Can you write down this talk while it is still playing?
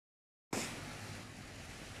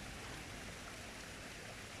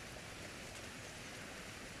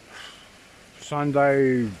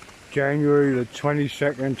Sunday, January the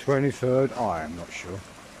 22nd, 23rd, I am not sure.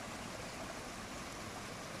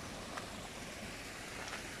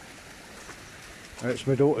 It's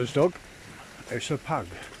my daughter's dog. It's a pug.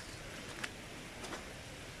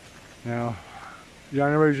 Now, the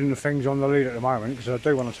only reason the thing's on the lead at the moment, because I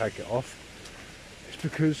do want to take it off, is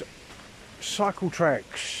because cycle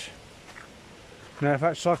tracks. Now, if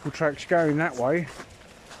that cycle track's going that way,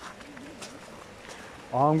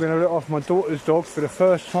 I'm going to let off my daughter's dog for the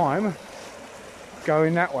first time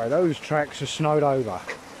going that way. Those tracks are snowed over.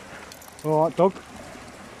 Alright, dog.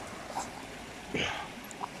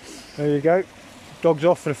 There you go. Dog's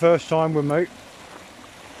off for the first time with me.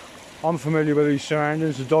 I'm familiar with these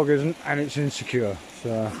surroundings, the dog isn't, and it's insecure.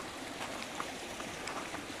 So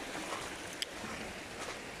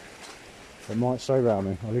it might stay around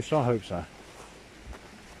me, at least I hope so.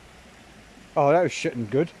 Oh, that was shitting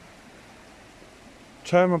good.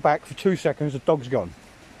 Turn my back for 2 seconds, the dog's gone.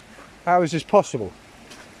 How is this possible?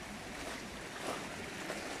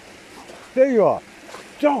 There you are.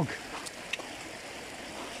 Dog!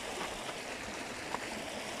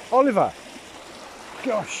 Oliver!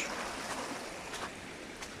 Gosh!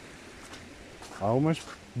 I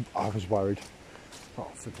was worried.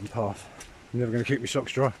 Oh, flipping path. I'm never going to keep my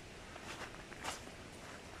socks dry.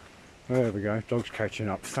 There we go, dog's catching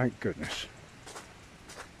up, thank goodness.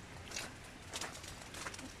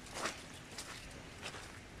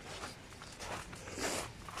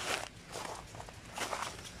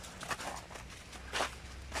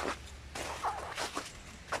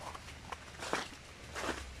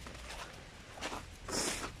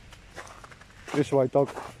 This way, dog.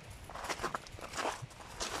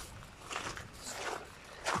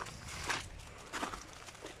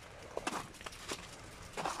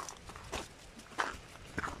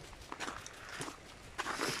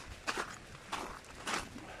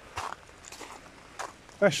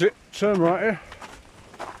 That's it, turn right here,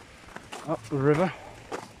 up the river.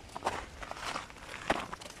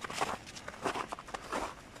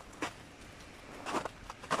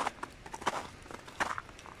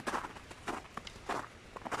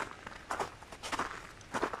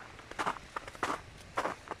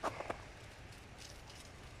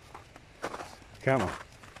 Come on.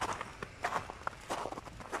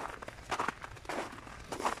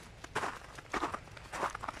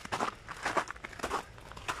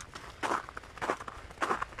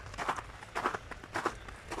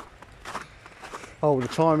 Oh, the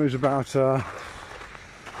time is about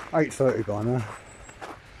 8:30 by now.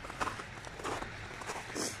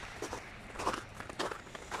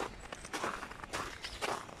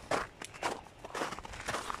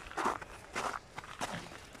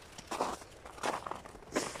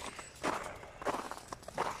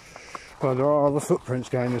 Well, there are other footprints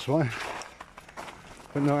going this way,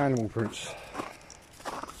 but no animal prints.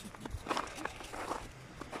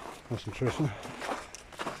 That's interesting.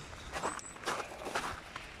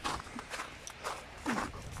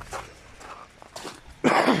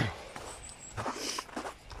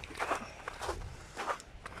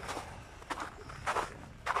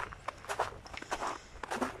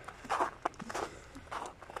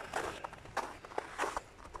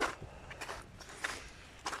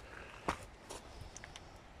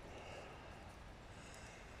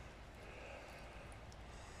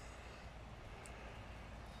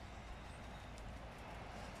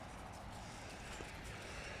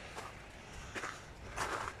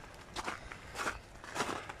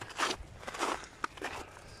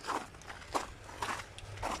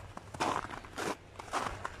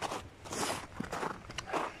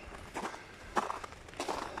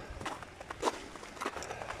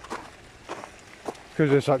 Because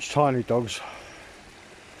they're such tiny dogs,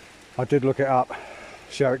 I did look it up,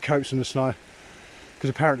 see how it copes in the snow, because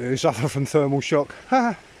apparently they suffer from thermal shock.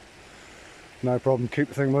 No problem, keep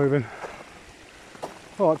the thing moving.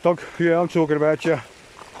 Alright, dog, yeah, I'm talking about you.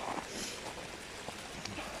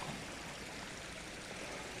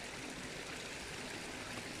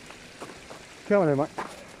 Come on in, mate.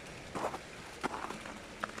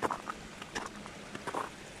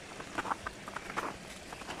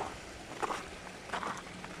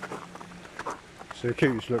 So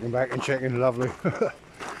cute, just looking back and checking, lovely.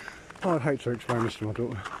 I'd hate to explain this to my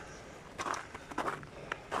daughter.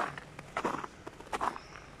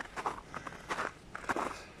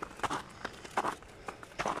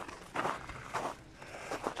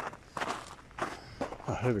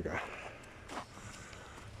 Oh, here we go.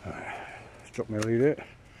 Right, drop my lead it.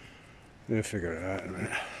 We'll figure it out in a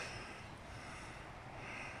minute.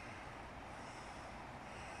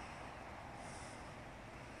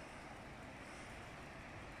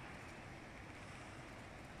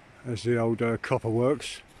 There's the old copper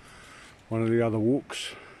works, one of the other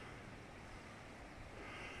walks.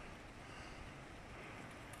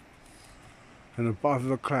 And above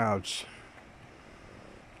the clouds,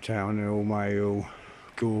 Town Hill, Mayhill,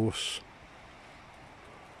 Gorse.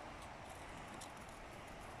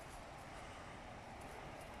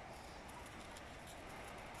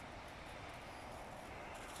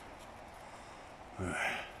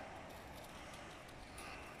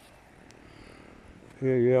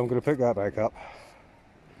 Yeah, I'm going to pick that back up.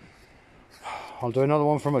 I'll do another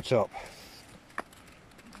one from the top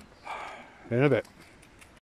in a bit.